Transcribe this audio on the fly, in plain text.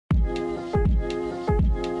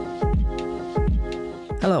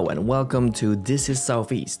Hello and welcome to This is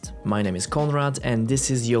Southeast. My name is Konrad and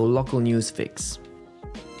this is your local news fix.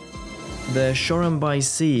 The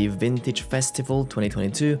Shoreham-by-Sea Vintage Festival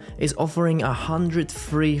 2022 is offering 100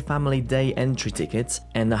 free Family Day entry tickets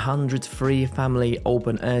and 100 free Family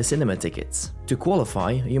Open Air Cinema tickets. To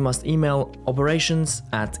qualify, you must email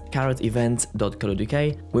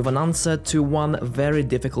operations@carrotevent.co.uk with an answer to one very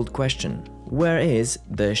difficult question. Where is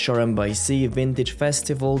the Shoreham-by-Sea Vintage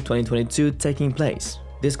Festival 2022 taking place?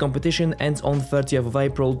 This competition ends on 30th of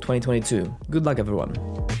April 2022. Good luck everyone!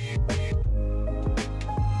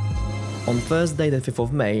 On Thursday the 5th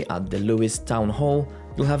of May at the Lewes Town Hall,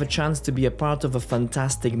 you'll have a chance to be a part of a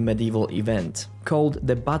fantastic medieval event called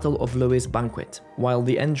the Battle of Lewes Banquet. While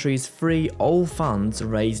the entry is free, all funds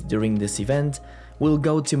raised during this event will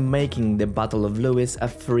go to making the Battle of Lewes a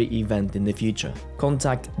free event in the future.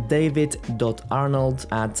 Contact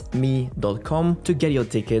david.arnold@me.com to get your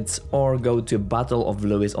tickets or go to Battle of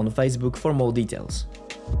Lewes on Facebook for more details.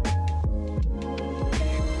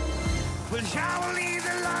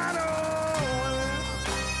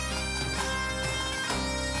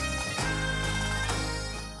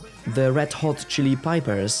 The Red Hot Chili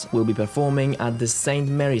Peppers will be performing at the St.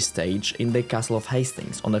 Mary's stage in the Castle of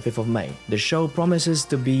Hastings on the 5th of May. The show promises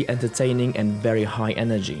to be entertaining and very high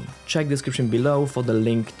energy. Check the description below for the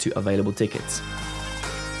link to available tickets.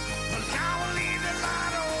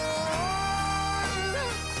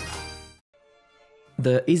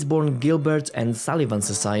 The Eastbourne Gilbert and Sullivan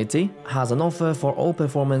Society has an offer for all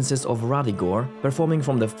performances of Radigore, performing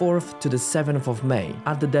from the 4th to the 7th of May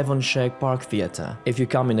at the Devonshire Park Theatre. If you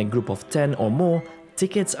come in a group of 10 or more,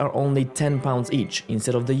 tickets are only £10 each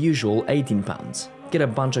instead of the usual £18. Get a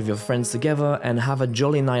bunch of your friends together and have a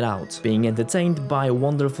jolly night out, being entertained by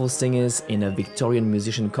wonderful singers in a Victorian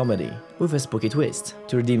musician comedy with a spooky twist.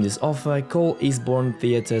 To redeem this offer, call Eastbourne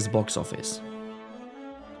Theatre's box office.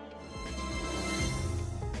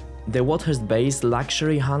 The Wathurst-based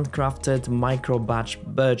luxury handcrafted micro-batch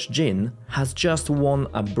Birch Gin has just won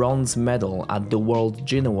a bronze medal at the World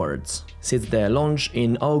Gin Awards. Since their launch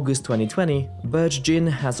in August 2020, Birch Gin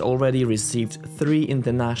has already received 3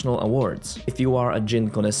 international awards. If you are a gin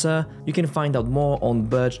connoisseur, you can find out more on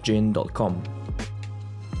birchgin.com.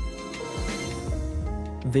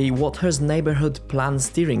 The Wathurst Neighbourhood Plan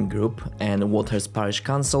Steering Group and Wathurst Parish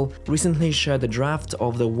Council recently shared a draft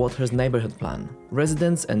of the Wathurst Neighbourhood Plan.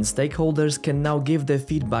 Residents and stakeholders can now give their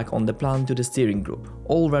feedback on the plan to the steering group.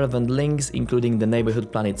 All relevant links, including the neighbourhood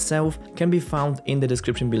plan itself, can be found in the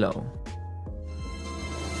description below.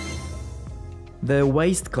 The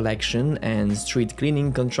waste collection and street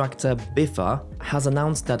cleaning contractor Biffa has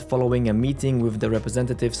announced that following a meeting with the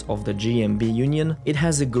representatives of the GMB union, it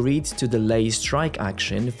has agreed to delay strike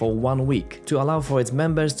action for 1 week to allow for its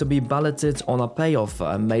members to be balloted on a pay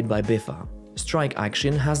offer made by Biffa. Strike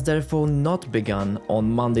action has therefore not begun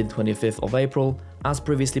on Monday 25th of April as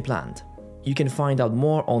previously planned. You can find out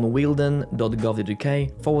more on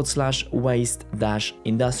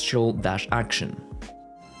wealden.gov.uk/waste-industrial-action.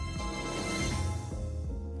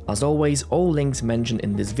 As always, all links mentioned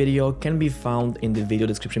in this video can be found in the video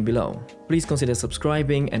description below. Please consider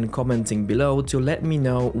subscribing and commenting below to let me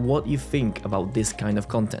know what you think about this kind of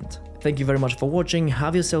content. Thank you very much for watching,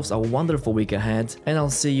 have yourselves a wonderful week ahead, and I'll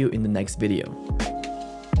see you in the next video.